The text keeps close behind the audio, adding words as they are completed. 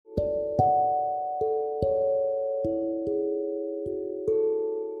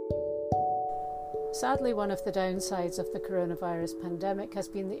Sadly, one of the downsides of the coronavirus pandemic has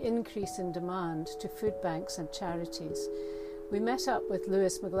been the increase in demand to food banks and charities. We met up with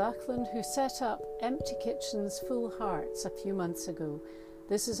Leith McLaughlin, who set up Empty Kitchens Full Hearts a few months ago.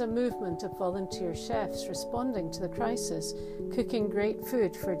 This is a movement of volunteer chefs responding to the crisis, cooking great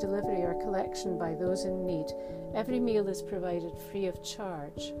food for delivery or collection by those in need. Every meal is provided free of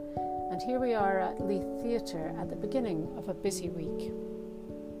charge. And here we are at Leith Theatre at the beginning of a busy week.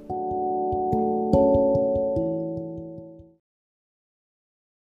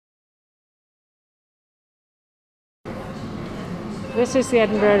 This is the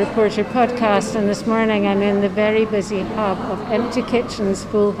Edinburgh Reporter podcast, and this morning I'm in the very busy hub of Empty Kitchens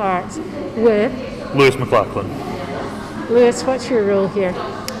Full Hearts with Leith McLaughlin. Leith, what's your role here?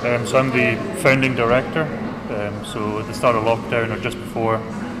 So I'm the founding director. So at the start of lockdown, or just before,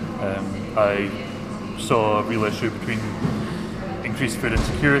 I saw a real issue between increased food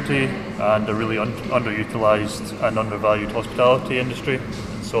insecurity and a really underutilised and undervalued hospitality industry.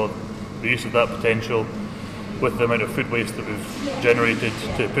 So the use of that potential with the amount of food waste that we've generated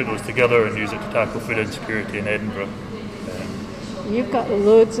to put those together and use it to tackle food insecurity in Edinburgh. You've got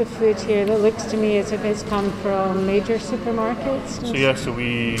loads of food here that looks to me as if it's come from major supermarkets. So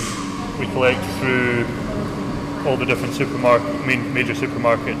we collect through all the different major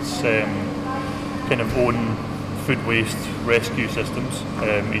supermarkets kind of own food waste rescue systems.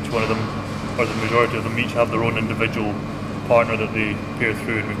 Each one of them, or the majority of them, each have their own individual partner that they peer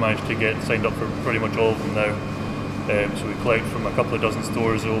through, and we've managed to get signed up for pretty much all of them now. So we collect from a couple of dozen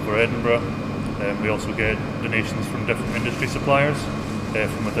stores over Edinburgh. We also get donations from different industry suppliers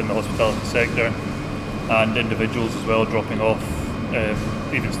from within the hospitality sector, and individuals as well, dropping off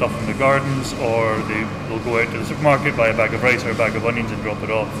even stuff from the gardens, or they'll go out to the supermarket, buy a bag of rice or a bag of onions and drop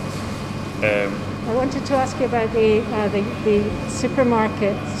it off. I wanted to ask you about the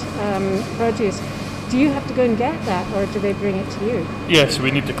supermarket produce. Do you have to go and get that, or do they bring it to you? Yes,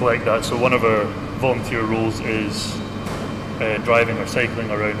 we need to collect that. So one of our volunteer roles is driving or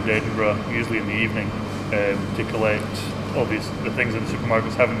cycling around Edinburgh, usually in the evening, to collect all the things that the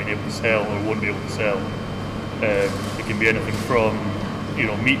supermarkets haven't been able to sell or won't be able to sell. It can be anything from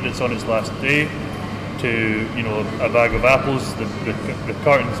meat that's on its last day to a bag of apples. The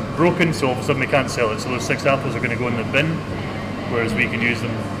carton's broken, so all of a sudden they can't sell it. So those 6 apples are going to go in the bin, whereas we can use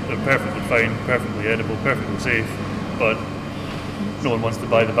them. They're perfectly fine, perfectly edible, perfectly safe, but no one wants to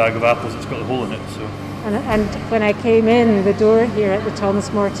buy the bag of apples that's got a hole in it. So. And when I came in the door here at the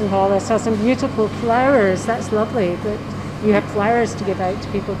Thomas Morton Hall, I saw some beautiful flowers. That's lovely, but you have flowers to give out to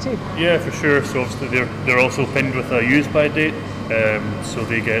people too. Yeah, for sure. So obviously they're also pinned with a use by date, so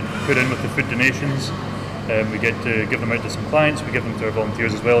they get put in with the food donations. We get to give them out to some clients. We give them to our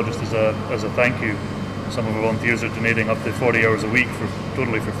volunteers as well, just as a thank you. Some of our volunteers are donating up to 40 hours a week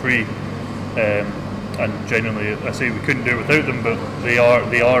totally for free. And genuinely, I say we couldn't do it without them, but they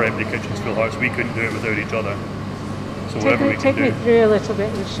are Empty Kitchens Full Hearts. We couldn't do it without each other. So whatever we can do. Take me through a little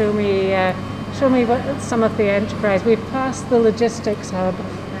bit and show me what some of the enterprise. We've passed the logistics hub,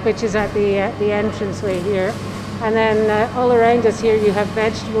 which is at the entranceway here, and then all around us here you have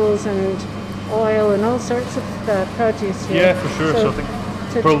vegetables and oil and all sorts of produce here. Yeah, for sure. So I think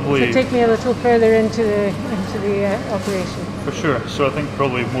probably take me a little further into the operation. For sure. So I think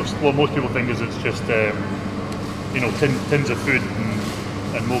probably what most people think is it's just tins of food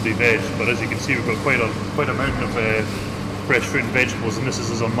and mouldy veg. But as you can see, we've got quite a mountain of fresh fruit and vegetables, and this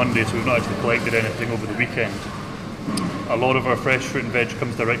is on Monday, so we've not actually collected anything over the weekend. A lot of our fresh fruit and veg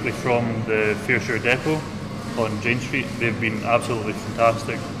comes directly from the Fairshire depot on Jane Street. They've been absolutely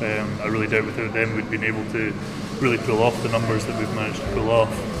fantastic. I really doubt without them we'd been able to really pull off the numbers that we've managed to pull off.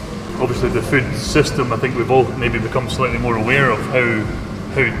 Obviously the food system, I think we've all maybe become slightly more aware of how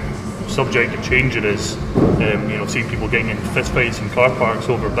subject to change it is. Seeing people getting into fistfights in car parks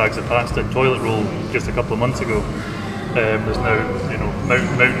over bags of pasta and toilet roll just a couple of months ago. There's now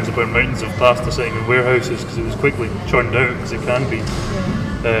mountains upon mountains of pasta sitting in warehouses because it was quickly churned out, as it can be.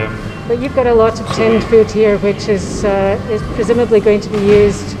 But you've got a lot of tinned food here, which is presumably going to be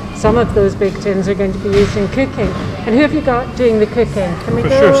used. Some of those big tins are going to be used in cooking. And who have you got doing the cooking? Can we For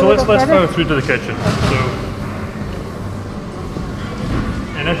go sure. So let's further? power through to the kitchen. So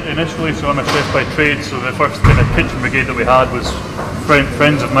initially, I'm a chef by trade. So the first kind of kitchen brigade that we had was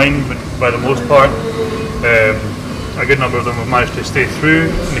friends of mine, but by the most part, a good number of them have managed to stay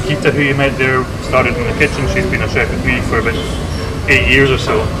through. Nikita, who you met there, started in the kitchen. She's been a chef with me for about 8 years or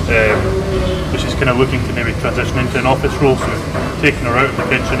so. But she's kind of looking to maybe transition into an office role, so we've taken her out of the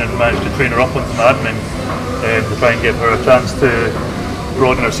kitchen and managed to train her up on some admin to try and give her a chance to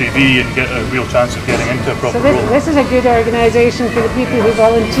broaden our CV and get a real chance of getting into a proper So role. this is a good organisation for the people who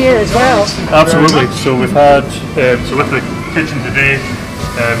volunteer as well. Absolutely. So we've had, so with the kitchen today,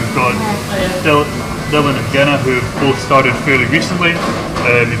 we've got Dylan and Genna, who both started fairly recently.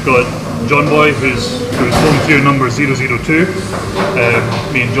 You've got John Boy, who's volunteer number 002.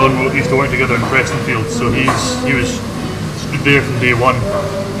 Me and John used to work together in Prestonfield, so he was stood there from day one.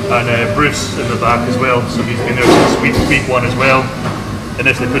 And Bruce in the back as well, so he's been there since week one as well.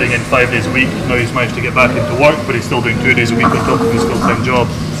 Initially putting in 5 days a week, now he's managed to get back into work, but he's still doing 2 days a week on top of his full-time job.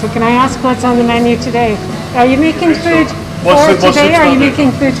 So can I ask what's on the menu today? Are you making food What's for today, or are you today? making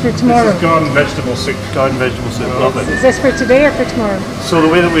food for tomorrow? This is garden vegetable soup. Lovely. Is this for today or for tomorrow? So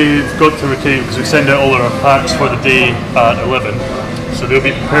the way that we've got to rotate, because we send out all our packs for the day at 11, so they'll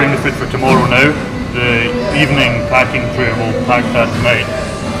be preparing the food for tomorrow now. The evening packing crew will pack that tonight,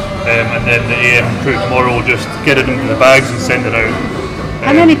 and then the AM crew tomorrow will just get it into the bags and send it out.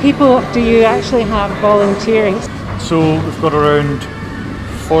 How many people do you actually have volunteering? So we've got around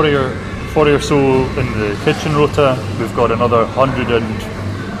 40 or so in the kitchen rota. We've got another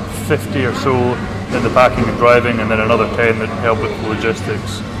 150 or so in the packing and driving, and then another 10 that help with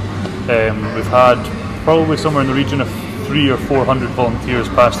logistics. We've had probably somewhere in the region of 300 or 400 volunteers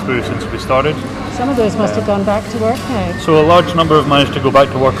pass through since we started. Some of those must have gone back to work now. So a large number have managed to go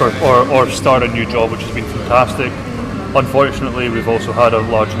back to work or start a new job, which has been fantastic. Unfortunately, we've also had a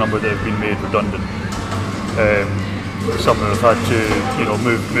large number that have been made redundant. Some have had to,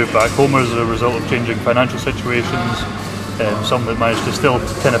 move back home as a result of changing financial situations. Some that managed to still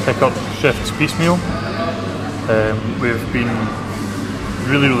kind of pick up shifts piecemeal. We've been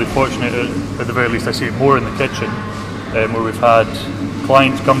really fortunate, at the very least I see it more in the kitchen, where we've had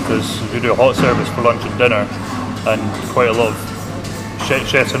clients come to us who do a hot service for lunch and dinner, and quite a lot of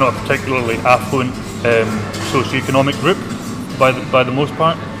chefs are not a particularly affluent socio-economic group by the most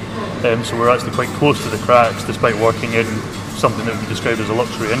part. So we're actually quite close to the cracks despite working in something that would be described as a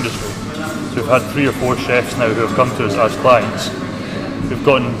luxury industry. So we've had 3 or 4 chefs now who have come to us as clients. We've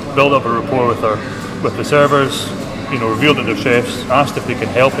built up a rapport with the servers, revealed that they're chefs, asked if they can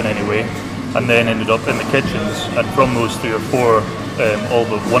help in any way, and then ended up in the kitchens. And from those 3 or 4, all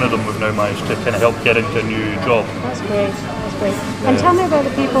but one of them we've now managed to kind of help get into a new job. That's great. And tell me about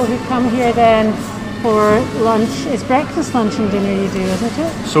the people who come here then for lunch. It's breakfast, lunch and dinner you do, isn't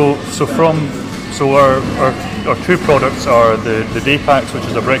it? So our 2 products are the day packs, which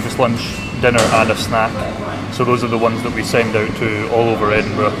is a breakfast, lunch, dinner and a snack. So those are the ones that we send out to all over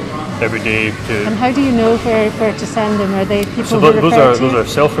Edinburgh every day. And how do you know where to send them? Are they people who those refer to those are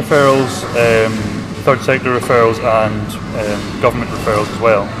self-referrals, third sector referrals and government referrals as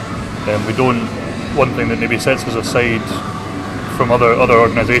well. One thing that maybe sets us aside from other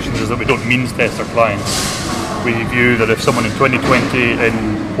organisations is that we don't means test our clients. We view that if someone in 2020 in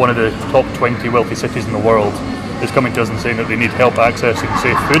one of the top 20 wealthy cities in the world is coming to us and saying that they need help accessing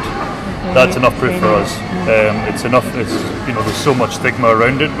safe food, that's enough proof for us. It's enough. There's so much stigma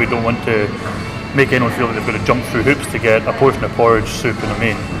around it. We don't want to make anyone feel that they've got to jump through hoops to get a portion of porridge, soup and a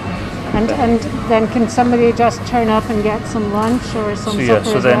main. And then can somebody just turn up and get some lunch or some supper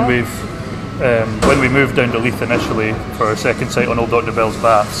so as then well? when we moved down to Leith initially for our second site on Old Dr. Bell's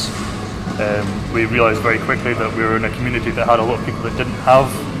Baths, we realised very quickly that we were in a community that had a lot of people that didn't have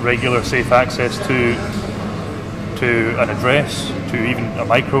regular safe access to an address, to even a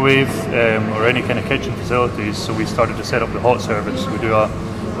microwave or any kind of kitchen facilities. So we started to set up the hot service. We do a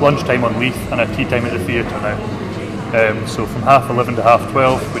lunchtime on Leith and a tea time at the theatre now. So from 11:30 to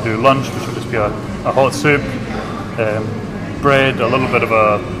 12:30 we do lunch, which will just be a hot soup, bread, a little bit of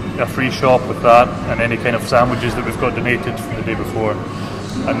a free shop with that, and any kind of sandwiches that we've got donated from the day before.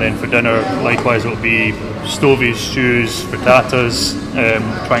 And then for dinner, likewise, it'll be stovies, stews, frittatas,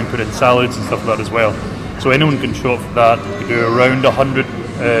 try and put in salads and stuff like that as well. So anyone can show up for that. We do around 100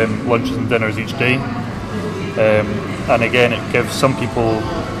 lunches and dinners each day. And again, it gives some people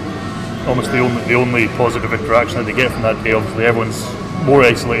almost the only positive interaction that they get from that day. Obviously, everyone's more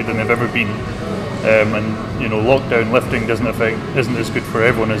isolated than they've ever been. And lockdown lifting isn't as good for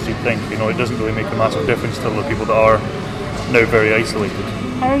everyone as you'd think. It doesn't really make a massive difference to the people that are now very isolated.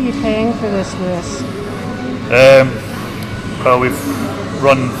 How are you paying for this, Lewis? Well, we've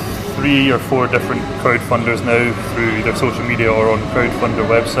run 3 or 4 different crowdfunders now through either social media or on crowdfunder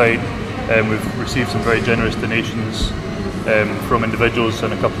website. We've received some very generous donations from individuals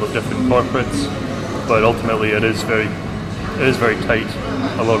and a couple of different corporates, but ultimately it is very tight.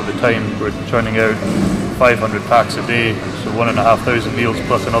 A lot of the time we're churning out 500 packs a day, so 1,500 meals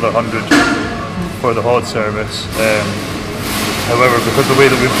plus another 100 for the hot service. However, because the way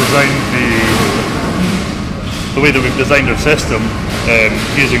that we've designed our system,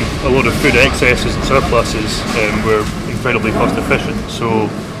 using a lot of food excesses and surpluses, we're incredibly cost efficient. So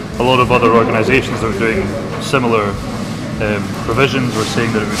a lot of other organisations that are doing similar provisions were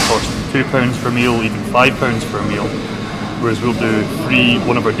saying that it would cost £2 per meal, even £5 per meal, whereas we'll do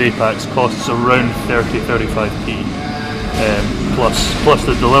one of our day packs costs around 35p, plus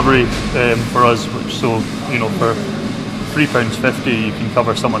the delivery for us, which so for £3.50 you can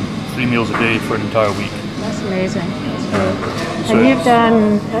cover someone 3 meals a day for an entire week. That's amazing. That's great. So and you've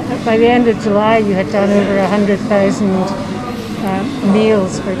done, by the end of July, you had done over 100,000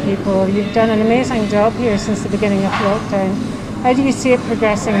 meals for people. You've done an amazing job here since the beginning of lockdown. How do you see it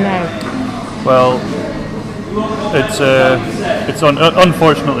progressing now? Well,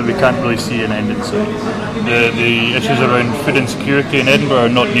 unfortunately we can't really see an end in sight. The issues around food insecurity in Edinburgh are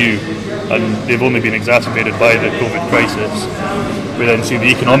not new, and they've only been exacerbated by the COVID crisis. We then see the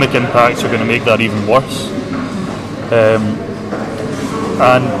economic impacts are going to make that even worse.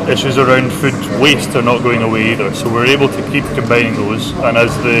 And issues around food waste are not going away either, so we're able to keep combining those, and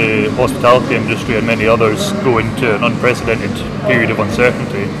as the hospitality industry and many others go into an unprecedented period of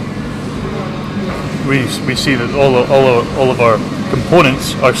uncertainty, we see that all of our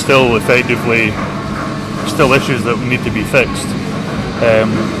components are still effectively issues that need to be fixed.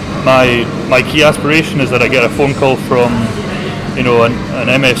 My key aspiration is that I get a phone call from an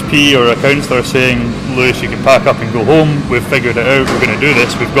MSP or a councillor saying, Lewis, you can pack up and go home, we've figured it out, we're going to do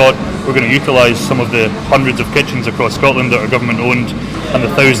this, we're going to utilise some of the hundreds of kitchens across Scotland that are government owned and the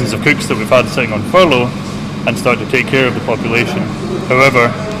thousands of cooks that we've had sitting on furlough and start to take care of the population. However,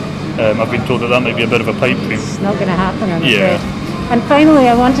 I've been told that might be a bit of a pipe dream. It's not going to happen, I'm afraid. Yeah. And finally,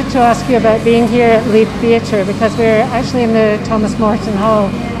 I wanted to ask you about being here at Leith Theatre, because we're actually in the Thomas Morton Hall.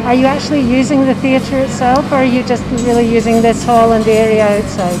 Are you actually using the theatre itself, or are you just really using this hall and the area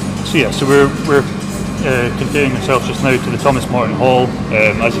outside? So we're containing ourselves just now to the Thomas Morton Hall.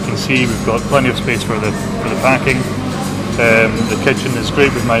 As you can see, we've got plenty of space for the packing. The kitchen is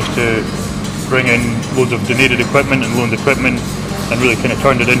great. We've managed to bring in loads of donated equipment and loaned equipment, and really kind of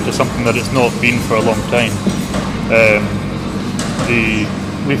turned it into something that it's not been for a long time. The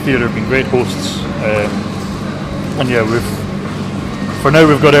Leith Theatre have been great hosts, and yeah, for now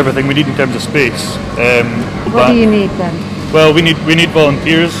we've got everything we need in terms of space. What do you need then? Well, we need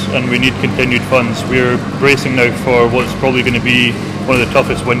volunteers and we need continued funds. We're bracing now for what's probably going to be one of the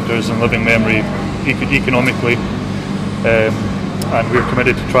toughest winters in living memory economically, and we're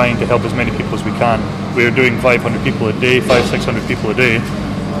committed to trying to help as many people as we can. We're doing 500 people a day, 600 people a day,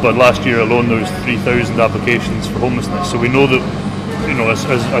 but last year alone there was 3,000 applications for homelessness. So we know that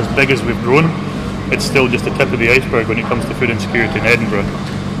as big as we've grown, it's still just the tip of the iceberg when it comes to food insecurity in Edinburgh,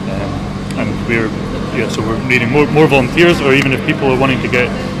 and we're needing more volunteers, or even if people are wanting to get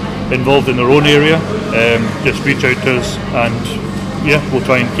involved in their own area, just reach out to us, and we'll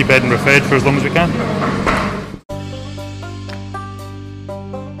try and keep Edinburgh fed for as long as we can.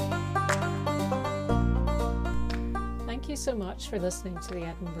 Thank you so much for listening to the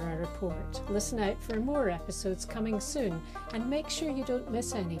Edinburgh Report. Listen out for more episodes coming soon, and make sure you don't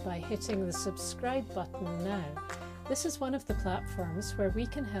miss any by hitting the subscribe button now. This is one of the platforms where we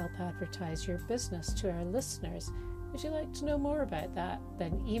can help advertise your business to our listeners. Would you like to know more about that?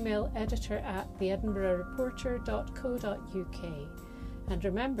 Then email editor@theedinburghreporter.co.uk. And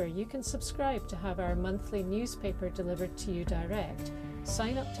remember, you can subscribe to have our monthly newspaper delivered to you direct.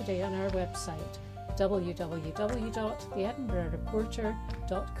 Sign up today on our website,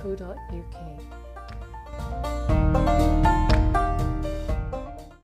 www.theedinburghreporter.co.uk.